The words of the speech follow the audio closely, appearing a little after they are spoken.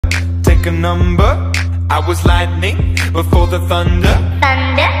pick a number. I was lightning before the thunder.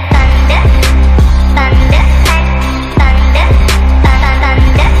 Thunder, thunder, thunder, thunder,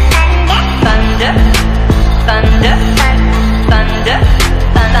 thunder, thunder, thunder, thunder,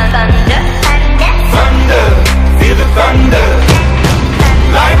 thunder, thunder, Thunder, feel the thunder.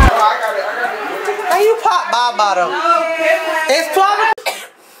 Like How you pop my bottle? It's 12.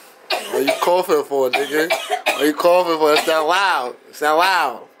 What are you coughing for, nigga? What are you coughing for? It's not loud. It's not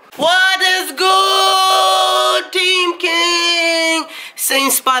loud. What is good, Team King? Same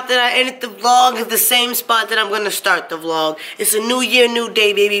spot that I ended the vlog is the same spot that I'm going to start the vlog. It's a new year, new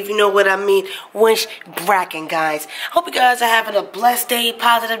day, baby, if you know what I mean. Wish bracken, guys. Hope you guys are having a blessed day,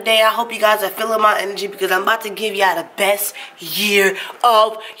 positive day. I hope you guys are feeling my energy because I'm about to give y'all the best year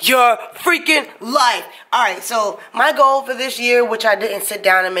of your freaking life. Alright, so my goal for this year, which I didn't sit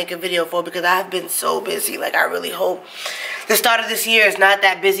down and make a video for because I have been so busy. Like, I really hope the start of this year is not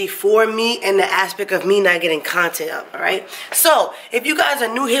that busy for me in the aspect of me not getting content up, alright? So, if you guys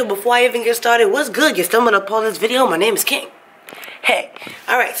are new here before I even get started, what's good? You stumbled upon this video. My name is King. Hey,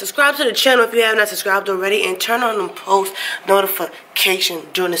 alright, subscribe to the channel if you have not subscribed already and turn on the post notification.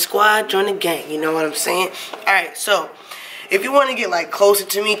 Join the squad, join the gang, you know what I'm saying? Alright, so if you want to get like closer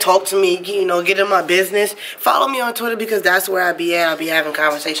to me, talk to me, you know, get in my business, follow me on Twitter because that's where I be at. I'll be having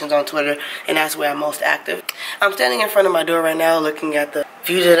conversations on Twitter and that's where I'm most active. I'm standing in front of my door right now looking at the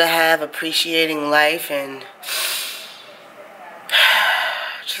view that I have, appreciating life and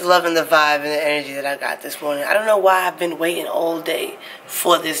just loving the vibe and the energy that I got this morning. I don't know why I've been waiting all day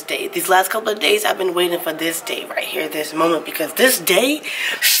for this day. These last couple of days I've been waiting for this day right here, this moment, because this day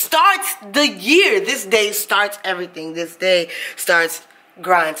starts the year. This day starts everything. This day starts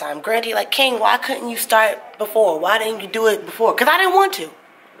grind time. Granted, like, King, why couldn't you start before? Why didn't you do it before? Because I didn't want to.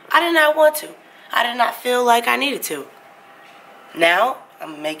 I did not want to. I did not feel like I needed to. Now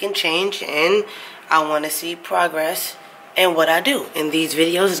I'm making change and I want to see progress. And what I do in these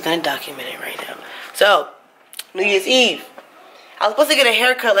videos is going to document it right now. So, New Year's Eve. I was supposed to get a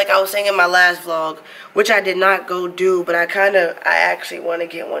haircut like I was saying in my last vlog, which I did not go do, but I actually want to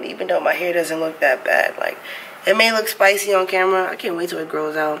get one even though my hair doesn't look that bad. Like, it may look spicy on camera. I can't wait till it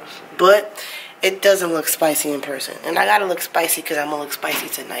grows out. But it doesn't look spicy in person. And I got to look spicy because I'm going to look spicy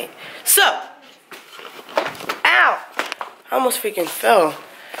tonight. So, ow! I almost freaking fell.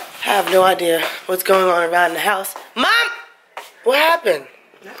 I have no idea what's going on around the house. Mom! What happened?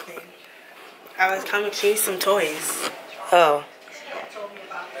 Nothing. I was coming to you some toys. Oh.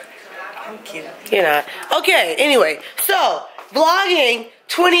 I'm cute. You're not. Okay, anyway. So, vlogging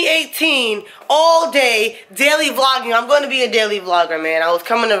 2018, all day, daily vlogging. I'm going to be a daily vlogger, man. I was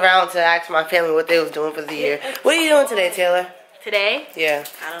coming around to ask my family what they was doing for the year. What are you doing today, Taylor? Today? Yeah.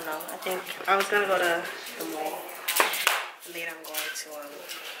 I don't know. I think I was going to go to the mall. And then I'm going to,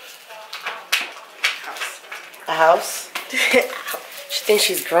 house. A house? She thinks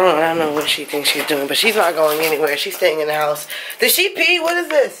she's grown. I don't know what she thinks she's doing, but she's not going anywhere. She's staying in the house. Did she pee? What is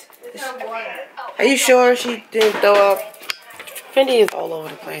this? Are you sure she didn't throw up? Fendi is all over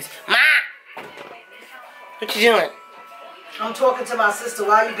the place. Ma! What you doing? I'm talking to my sister.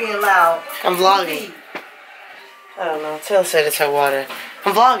 Why are you being loud? I'm vlogging. I don't know. Taylor said it's her water.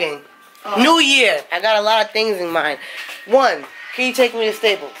 I'm vlogging. Oh. New year. I got a lot of things in mind. One, can you take me to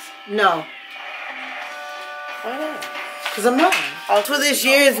Staples? No. Why not? Because I'm not. For this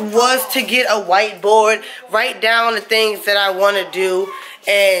year was to get a whiteboard, write down the things that I want to do,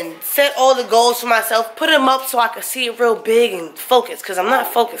 and set all the goals for myself, put them up so I can see it real big and focus, because I'm not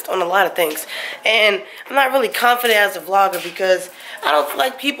focused on a lot of things. And I'm not really confident as a vlogger because I don't feel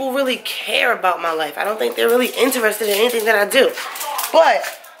like people really care about my life. I don't think they're really interested in anything that I do. But,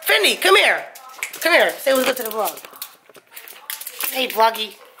 Fendi, come here. Come here. Say what's good to the vlog. Hey,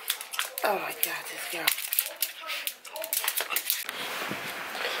 vloggy. Oh my god, this girl.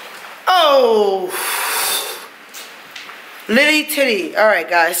 Oh, Litty titty. Alright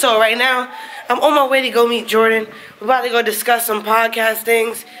guys, so right now I'm on my way to go meet Jordan. We're about to go discuss some podcast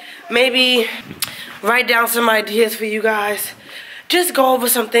things. Maybe write down some ideas for you guys. Just go over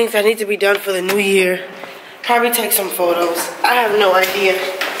some things that need to be done for the new year. Probably take some photos. I have no idea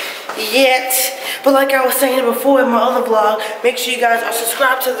yet. But like I was saying before in my other vlog, make sure you guys are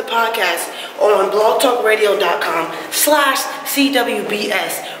subscribed to the podcast on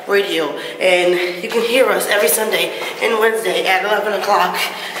blogtalkradio.com/CWBS radio. And you can hear us every Sunday and Wednesday at 11 o'clock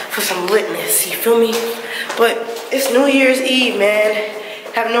for some litness, you feel me? But it's New Year's Eve, man.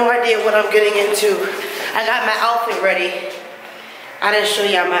 Have no idea what I'm getting into. I got my outfit ready. I didn't show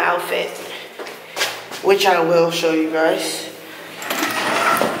y'all my outfit, which I will show you guys.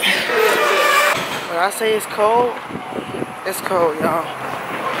 When I say it's cold, y'all.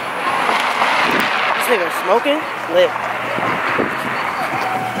 nigga smoking? Lit.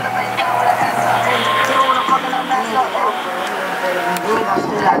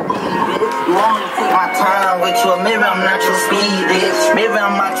 You want me to take my time with you? Maybe I'm not your speed, bitch. Maybe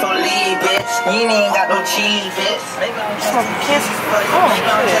I'm not your lead, bitch. You ain't got no cheese, bitch. Maybe I'm smoking kisses for you.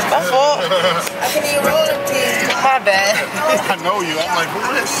 My fault. I can even roll the teeth. My bad. I know you. I'm like, who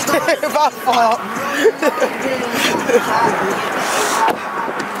is this? My fault.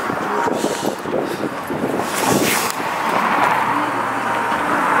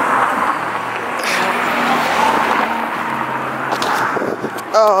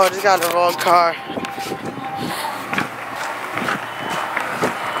 Oh, I just got in the wrong car.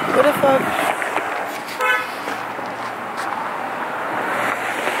 What the fuck?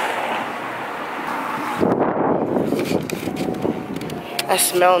 I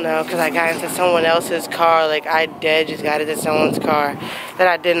smell now because I got into someone else's car. Like, I dead just got into someone's car that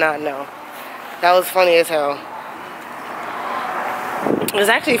I did not know. That was funny as hell. It was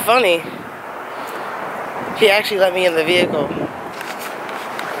actually funny. He actually let me in the vehicle.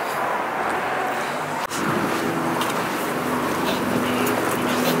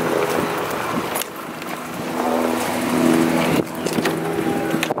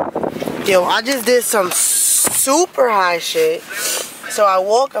 Yo, I just did some super high shit. So I'm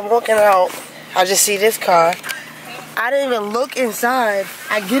walking out. I just see this car. I didn't even look inside.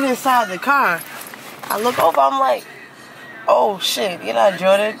 I get inside the car. I look over, I'm like, oh shit, you're not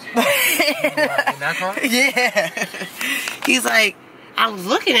Jordan. In that car? Yeah. He's like, I was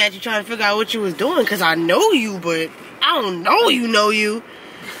looking at you trying to figure out what you was doing because I know you, but I don't know you know you.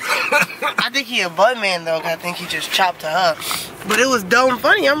 I think he a butt man though, cause I think he just chopped her up. But it was dumb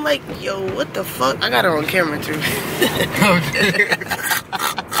funny. I'm like, yo, what the fuck? I got her on camera too.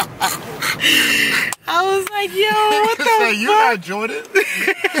 I was like, yo, what the fuck? You not Jordan?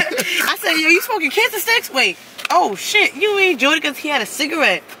 I said, yo, you smoking cancer sticks? Wait, oh shit, you ain't Jordan because he had a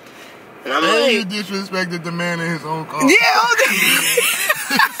cigarette. And I'm like, you disrespected the man in his own car. Yeah,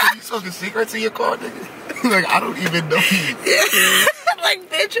 So you smoking cigarettes in your car, nigga? Like, I don't even know you. yeah.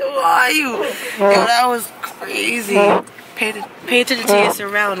 Like, bitch, who are you? Yo, that was crazy. Pay attention to your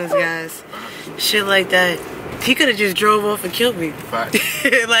surroundings, guys. Shit like that. He could have just drove off and killed me.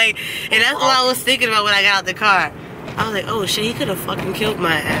 Like, and that's what I was thinking about when I got out the car. I was like, oh shit, he could have fucking killed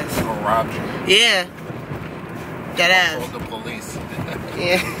my ass. Or robbed you. Yeah. That ass. Called the police.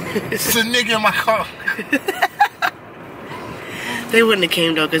 Yeah. It's a nigga in my car. They wouldn't have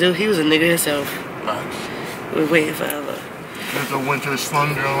came though, because he was a nigga himself. Facts. We were waiting forever. There's a winter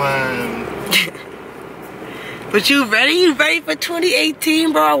slumberland. But you ready? You ready for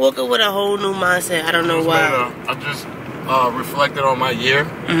 2018, bro? I woke up with a whole new mindset. I don't know why. I just reflected on my year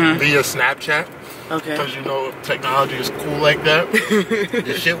via Snapchat. Okay. Because, you know, technology is cool like that.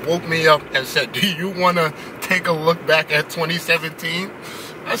 The shit woke me up and said, do you want to take a look back at 2017?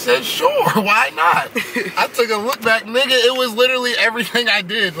 I said, sure, why not? I took a look back, nigga, it was literally everything I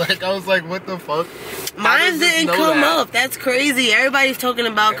did. Like, I was like, what the fuck? Mine didn't come up. That's crazy. Everybody's talking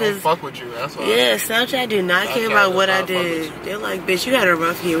about because fuck with you. That's why. Yeah, Snapchat do not care about what I did. They're like, bitch, you had a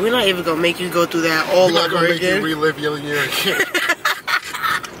rough year. We're not even gonna make you go through that all over gonna again. Make you relive your year again.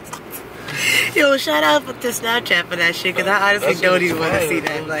 Yo, shout out to Snapchat for that shit because I honestly don't even want to see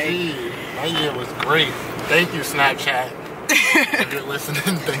that. Like, my year was great. Thank you, Snapchat. If you're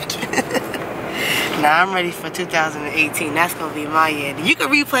listening, thank you. Nah, I'm ready for 2018. That's gonna be my year. You can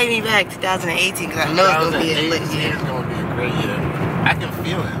replay me back 2018 because I know it's gonna be a lit year. It's gonna be a great year. I can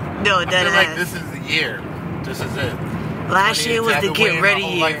feel it. No, I feel like this is the year. This is it. Last year was the get ready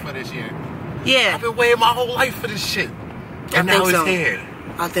year. Life for this year. Yeah. I've been waiting my whole life for this shit, and now it's here.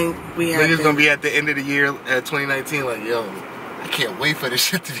 I think we have. Niggas gonna be at the end of the year at 2019 like, yo, I can't wait for this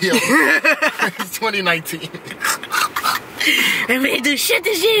shit to be over. It's 2019. And we didn't do shit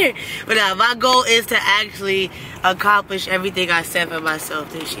this year. But my goal is to actually accomplish everything I set for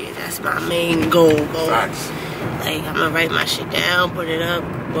myself this year. That's my main goal, bro. Facts. Like, I'm gonna write my shit down, put it up.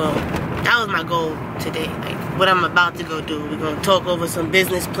 Well, that was my goal today. Like, what I'm about to go do. We're gonna talk over some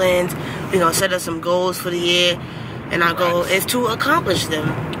business plans. We're gonna set up some goals for the year. And our goal is to accomplish them.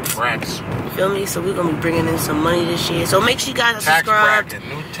 Facts. You feel me? So we're gonna be bringing in some money this year. So make sure you guys are subscribed. Tax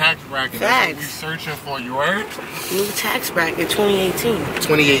bracket, new tax bracket. Facts. That's what we're searching for. You heard? New tax bracket 2018.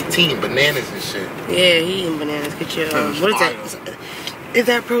 2018 bananas and shit. Yeah, he eating bananas. Get your what is that? Is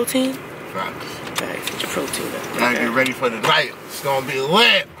that protein? Facts. Facts. Get your protein up. Gotta get ready for the night. It's gonna be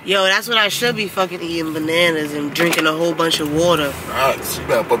lit. Yo, that's what I should be fucking eating, bananas and drinking a whole bunch of water. Facts. You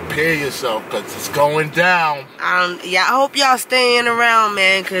better prepare yourself because it's going down. Yeah, I hope y'all staying around,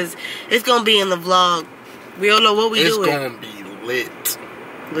 man, because it's gonna be in the vlog. We all know what we doing. It's gonna be lit.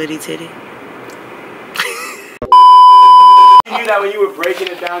 Litty titty. You know when you were breaking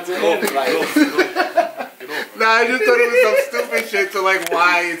it down to him, like. Nah, I just thought it was some stupid shit to like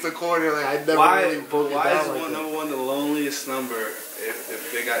why it's a quarter. Like I never really broke it why down is like that. number one the loneliest number if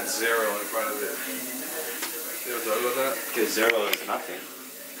they got 0 in front of it? You ever thought about that? Because 0 is nothing.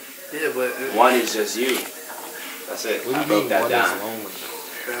 Yeah, but 1 is just you. That's it. What do I you broke mean that one down. is lonely?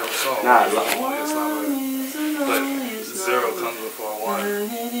 the hell song? Nah, it's not but 0 comes before 1.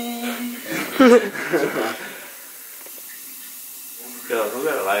 Yo, who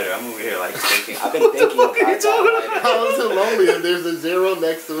got a lighter? I'm over here like thinking. I've been thinking about that. How is it lonely if there's a 0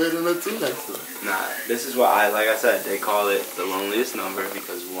 next to it and a 2 next to it? Nah, this is what like I said, they call it the loneliest number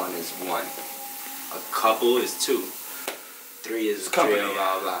because 1 is 1. A couple is 2. 3 is company. blah,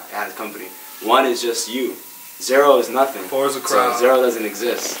 blah, blah. It has company. 1 is just you. 0 is nothing. 4 is a crowd. So 0 doesn't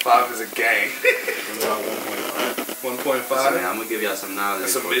exist. 5 is a gang. 1.5. Listen, man, I'm gonna give y'all some knowledge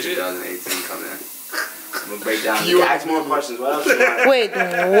That's a before midget? 2018 come in. I'm gonna break down. You Ask more questions. What else you want? Wait,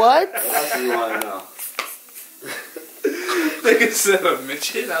 what? What else do you want to know? Nigga said a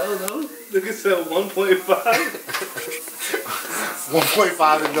midget? I don't know. Nigga said 1.5.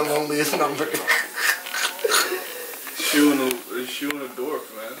 1.5 is the loneliest number. Shoe in the dwarf,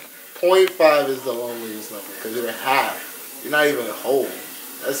 man. 0.5 is the loneliest number because you're half. You're not even whole.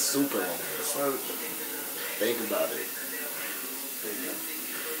 That's super lonely. Think about it.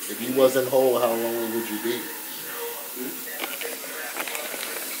 If you wasn't whole, how lonely would you be?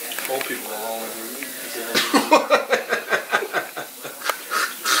 Old people are lonely.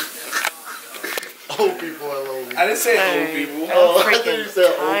 Old people are lonely. I didn't say old people. Oh, I thought you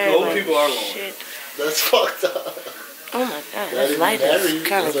said Old people are lonely. Shit. That's fucked up. Oh my god, You that's light. gotta It's get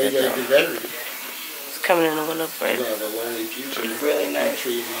kind of married. good That's why you though. gotta get married. It's coming in a little You bright. have a lonely future. Really nice.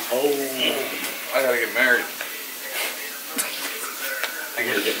 Treat me whole. I gotta get married. I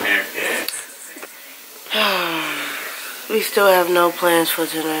gotta get married. We still have no plans for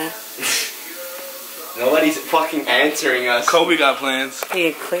tonight. Nobody's fucking answering us. Kobe got plans.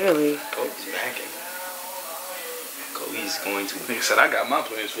 Yeah, clearly. Kobe's backing. Kobe's going to. Nigga said I got my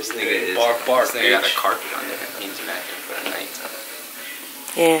plans for This the nigga day. is. Bark, This nigga got a bitch. carpet under him. He's backing for the nighttime.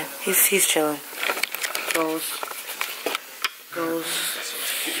 Yeah, he's chilling. Goes.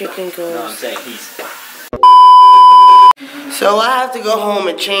 Chicken No, I'm goes. saying he's. So I have to go home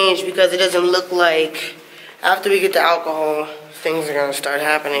and change because it doesn't look like after we get the alcohol, things are gonna start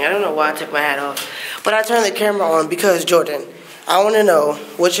happening. I don't know why I took my hat off, but I turned the camera on because Jordan, I want to know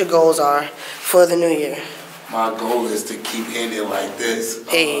what your goals are for the new year. My goal is to keep hitting like this.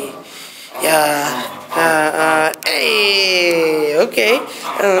 Hey, yeah, hey, okay.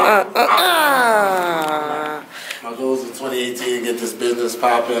 My goals in 2018 to get this business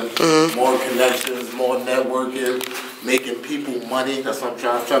popping, more connections, more networking, making people money. That's what I'm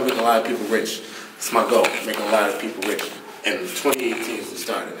trying to make a lot of people rich. That's my goal, making a lot of people rich. And 2018 is the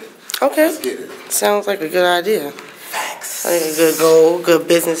start of it. Okay, Let's get it. sounds like a good idea. Facts. I think a good goal, good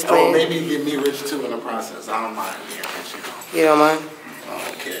business Oh, plan. maybe get me rich too in the process. I don't mind being rich, you know. You don't mind? I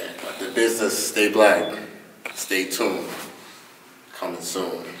don't care. But the business, stay black. Stay tuned. Coming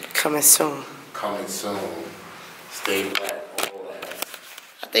soon. Coming soon. Coming soon. Stay black. All that.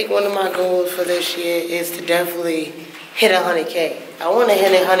 I think one of my goals for this year is to definitely hit 100K. I want to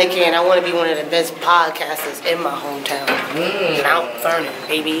hit 100K and I want to be one of the best podcasters in my hometown. Mount Vernon,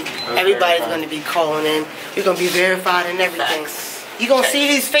 baby. Everybody's going to be calling in. You're going to be verified and everything. You're going to see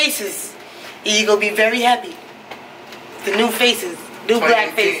these faces. And you're going to be very happy. The new faces. New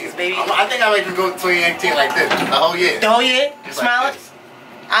black faces, baby. I think I like to go 2018 like this. The whole year. The whole year? Just Smiling? like this.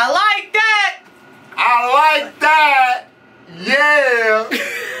 I like that! I like that. Yeah.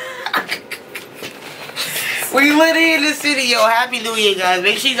 We literally in the city, yo. Happy New Year, guys.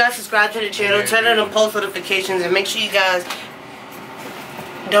 Make sure you guys subscribe to the channel, turn on the post notifications, and make sure you guys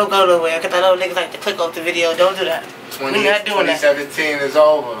don't go nowhere, because I know niggas like to click off the video. Don't do that. We're not doing that. 2017 is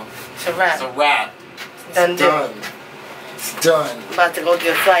over. It's a wrap. It's a wrap. Done It's deal. done. It's done. I'm about to go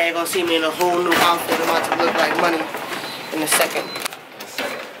get a flyer. You're going to see me in a whole new outfit. I'm about to look like money in a second.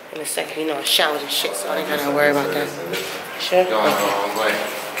 In a second. You know, I showered and shit, so I ain't got to worry about that. Sure? Going the wrong way.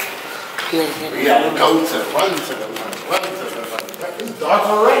 We gotta go to, run to the money, run to the money. It's dark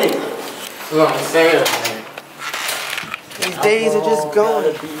already. That's what I'm saying, man. These days are just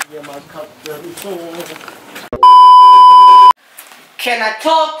going. Can I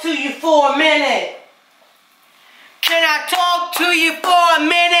talk to you for a minute? Can I talk to you for a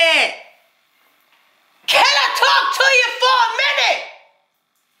minute? Can I talk to you for a minute?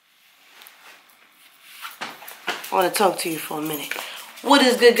 I want to talk to you for a minute. What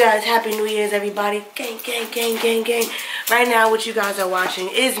is good, guys? Happy New Year's, everybody. Gang, gang, gang, gang, gang. Right now, what you guys are watching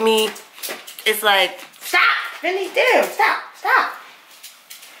is me. It's like, stop! Vinny, damn, stop.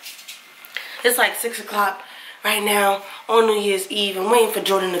 It's like 6 o'clock right now on New Year's Eve. I'm waiting for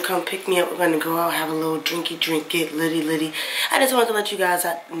Jordan to come pick me up. We're gonna go out, have a little drinky drink, get litty. I just wanted to let you guys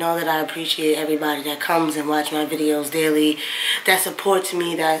know that I appreciate everybody that comes and watch my videos daily, that supports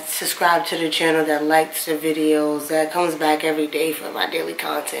me, that subscribe to the channel, that likes the videos, that comes back every day for my daily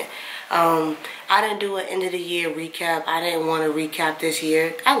content. I didn't do an end of the year recap. I didn't want to recap this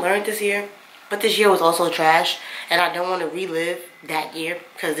year. I learned this year, but this year was also trash, and I don't want to relive that year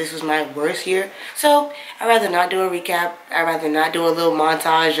because this was my worst year. So I'd rather not do a recap. I'd rather not do a little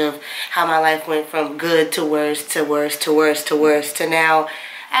montage of how my life went from good to worse to worse to worse to worse to now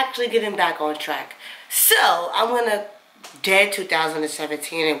actually getting back on track. So I'm gonna dead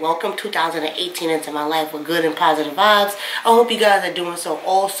 2017 and welcome 2018 into my life with good and positive vibes. I hope you guys are doing so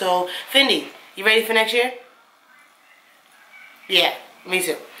also. Fendi, you ready for next year? Yeah, me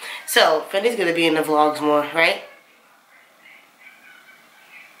too. So Fendi's gonna be in the vlogs more, right?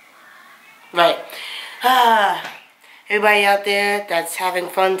 Right. Everybody out there that's having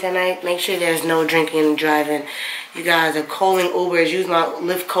fun tonight, make sure there's no drinking and driving. You guys are calling Ubers. Use my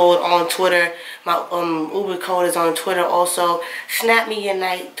Lyft code on Twitter. My Uber code is on Twitter also. Snap me your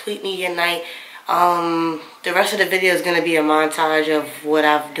night. Tweet me your night. The rest of the video is going to be a montage of what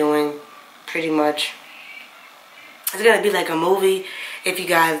I'm doing, pretty much. It's going to be like a movie. If you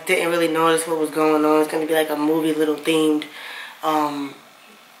guys didn't really notice what was going on, it's going to be like a movie, little themed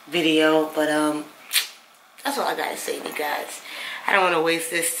video. But that's all I got to say to you guys. I don't want to waste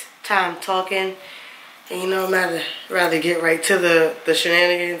this time talking. And you know, I'd rather get right to the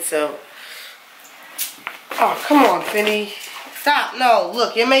shenanigans, so. Oh, come on, Finny. Stop. No,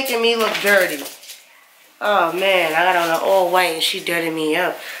 look, you're making me look dirty. Oh, man, I got on an all white and she dirtied me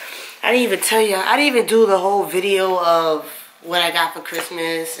up. I didn't even tell you. I didn't even do the whole video of what I got for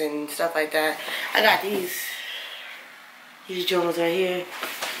Christmas and stuff like that. I got these journals right here.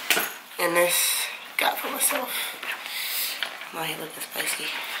 And this got for myself. My hair looking spicy.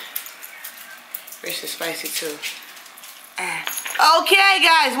 Rich is spicy too. Okay,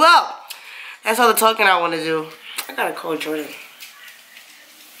 guys, well, that's all the talking I want to do. I gotta call Jordan.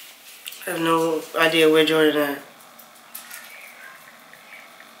 I have no idea where Jordan at.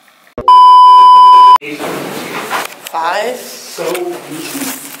 Five? So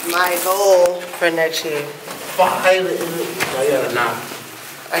My goal for next year. 5 nah.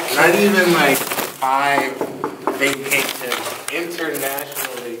 Not even like 5 vacations.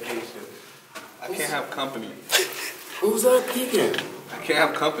 International vacations. I can't have company. Who's that peeking? I can't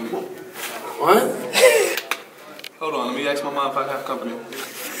have company. What? Hold on, let me ask my mom if I can have company.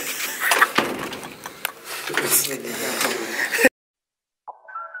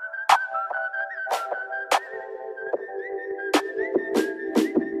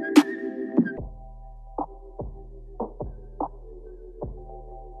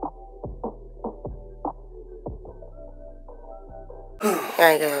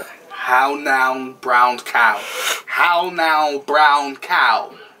 I got. How now, brown cow? How now, brown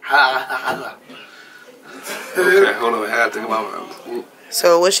cow? Okay, hold on. I gotta think about it.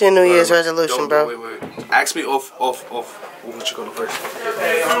 So, what's your New Year's resolution, bro? Wait. Ask me off. What you going first?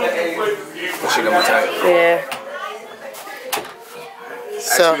 What you got my tag? Yeah.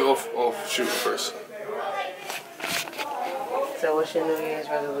 Ask me off shooting first. So, what's your New Year's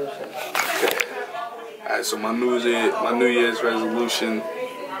resolution? Alright, so my New Year's resolution.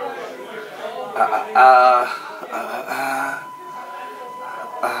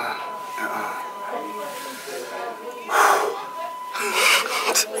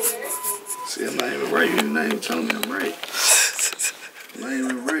 See, I'm not even right. You're not even telling me I'm right. I'm not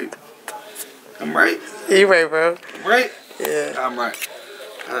even right. I'm right. You right, bro? I'm right. Yeah. I'm right.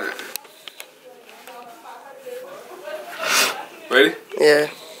 All right. Ready? Yeah.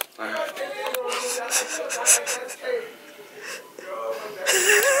 All right.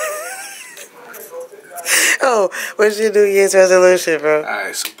 Oh, what's your New Year's resolution, bro?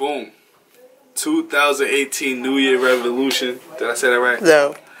 Alright, so boom. 2018 New Year Revolution. Did I say that right?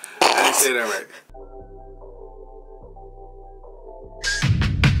 No. I didn't say that right.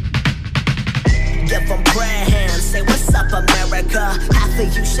 Give them prayer hands, say what's up America. Half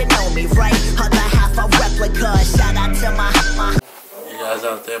of you should know me, right? Other half a replica. Shout out to my You guys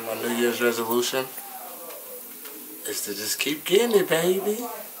out there, my New Year's resolution is to just keep getting it, baby.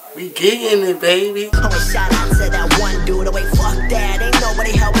 We getting it, baby. Oh, shout out to that one dude. Oh, wait, fuck that. Ain't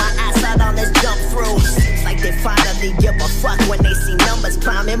nobody held my ass out on this jump through. Seems like they finally give a fuck when they see numbers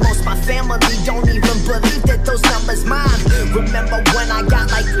climbing. Most my family don't even believe that those numbers mine. Remember when I got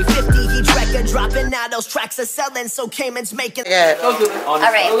like 350 each record dropping? Now those tracks are selling, so Cayman's making. Yeah.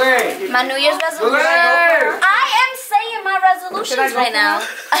 Alright, my New Year's resolution. resolutions right now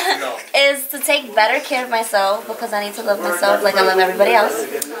is to take better care of myself because I need to love myself like I love everybody else.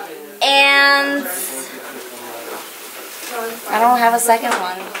 And I don't have a second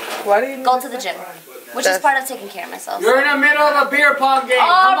one. Why do you go to the gym, which is part of taking care of myself. You're in the middle of a beer pong game. All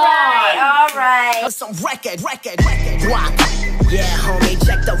Come right, on. all right. Some record. Yeah, homie,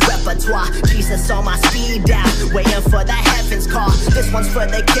 check the repertoire. Jesus on my speed dial, waiting for the heavens call. This one's for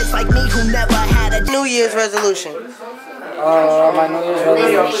the kids like me who never had a New Year's resolution. My New Year's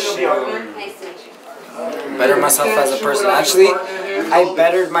resolution. Better myself as a person. Actually, I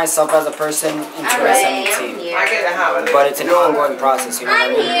bettered myself as a person in 2017. But it's an ongoing process, you know what I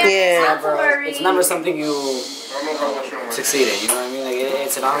mean? Yeah. It's never something you succeed in, you know what I mean? Like,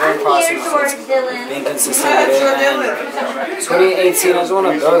 it's an ongoing process. It's being consistent with it. And 2018, I just want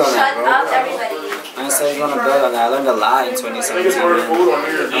to build on that, bro. Honestly, I just want to build on that. I learned a lot in 2017, man.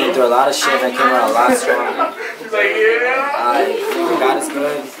 I went through a lot of shit and I came out a lot stronger. God is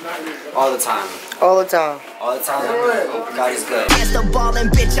good all the time. All the time. All the time, God is good. Against the ball and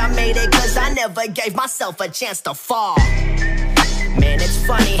bitch, I made it cause I never gave myself a chance to fall. Man, it's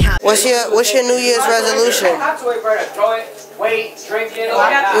funny how What's your New Year's resolution? Wait, drink it.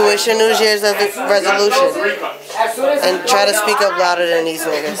 What's your New Year's resolution? And try to speak up louder than these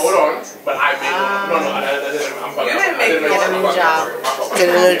niggas. Get a new job. Get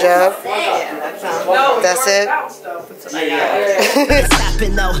a new job? That's it? it's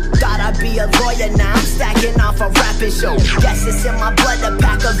happened though. Thought I'd be a lawyer, now I'm stacking off a rapping show. Guess it's in my blood to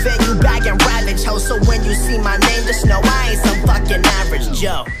pack a venue bag and ravage ho. So when you see my name, just know I ain't some fucking average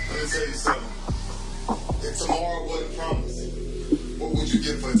Joe. Let me tell you something. If tomorrow wasn't promised, what would you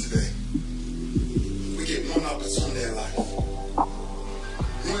get for today? We get one opportunity in life,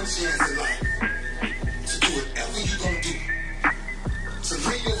 one chance in life to do whatever you're gonna do, to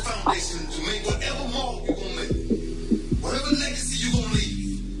lay your foundation, to make whatever mark you're gonna make, whatever legacy you're gonna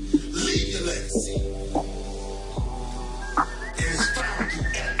leave your legacy. And it's found through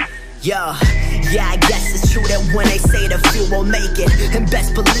effort. Yeah, I guess it's true that when they say the few will make it, and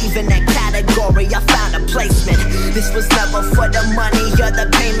best believe in that category, I found a placement. This was never for the money or the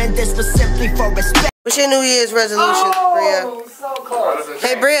payment, this was simply for respect. What's your New Year's resolution, Bria? So close.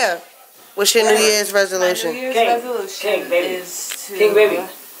 Hey, Bria. What's your New Year's resolution? My New Year's resolution is to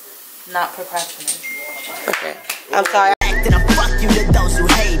not procrastinate. Okay. I'm sorry. And I fuck you to those who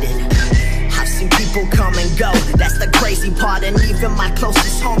hate it. I've seen people come and go, that's the crazy part. And even my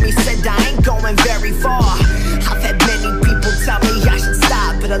closest homie said I ain't going very far. I've had many people tell me I should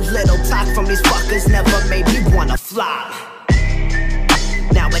stop, but a little talk from these fuckers never made me wanna flop.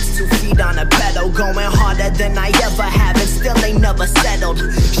 Now it's 2 feet on a pedal, going harder than I ever have, and still ain't never settled.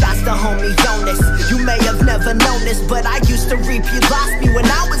 Shots to homie Jonas, you may have never known this, but I used to reap. You lost me when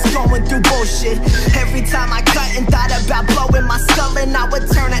I was going through bullshit. Every time I cut and thought about blowing my skull, and I would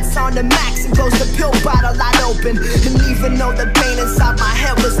turn that song to max and close the pill bottle I'd open. And even though the pain inside my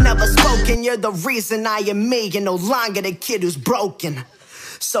head was never spoken, you're the reason I am me, and no longer the kid who's broken.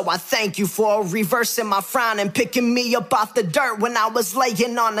 So I thank you for reversing my frown and picking me up off the dirt when I was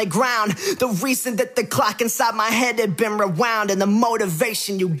laying on the ground. The reason that the clock inside my head had been rewound, and the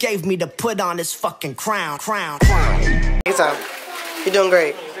motivation you gave me to put on this fucking crown. Good time. You're doing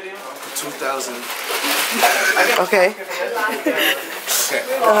great. 2000. Okay.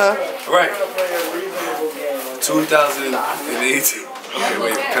 Right. 2018. Okay,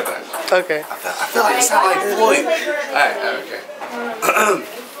 wait, cut that. Okay. I feel like it sounds like Floyd. Alright, okay.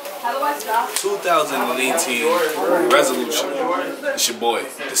 2018 resolution. It's your boy,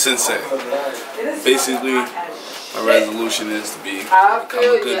 the sensei. Basically, my resolution is to become a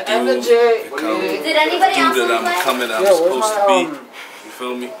good dude, become the dude that I'm supposed to be. You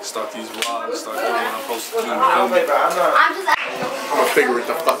feel me? Start these vlogs, start doing what I'm supposed to do. You feel me? I'm gonna figure it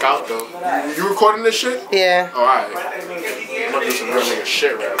the fuck out though. You recording this shit? Yeah. Alright. I'm gonna do some real nigga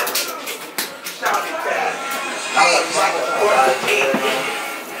shit right now.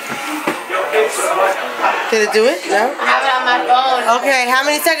 Did it do it? No? I have it on my phone. Okay, how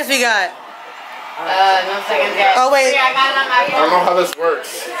many seconds we got? No seconds yet. Oh, wait. I got it on my I don't know how this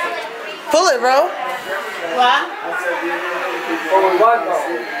works. Pull it, bro. What?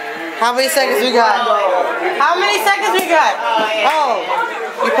 How many seconds we got? How many seconds we got? Oh,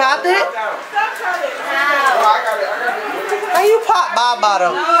 you popped it? How you pop my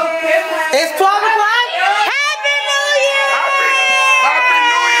bottom? It's 12 o'clock? Happy New Year! Happy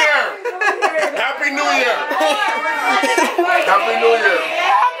New Year! Happy New Year! Happy New Year! Happy New Year!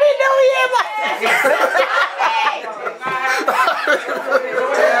 Happy New Year!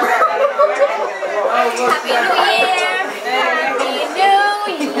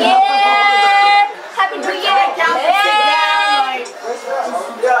 Happy New Year!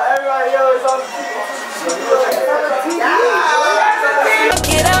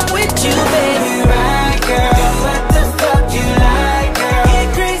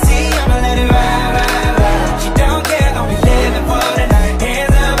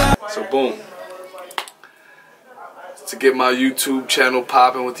 to get my YouTube channel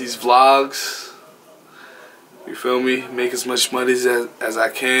popping with these vlogs. You feel me? Make as much money as I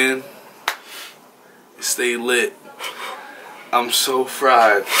can. Stay lit. I'm so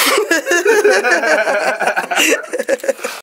fried.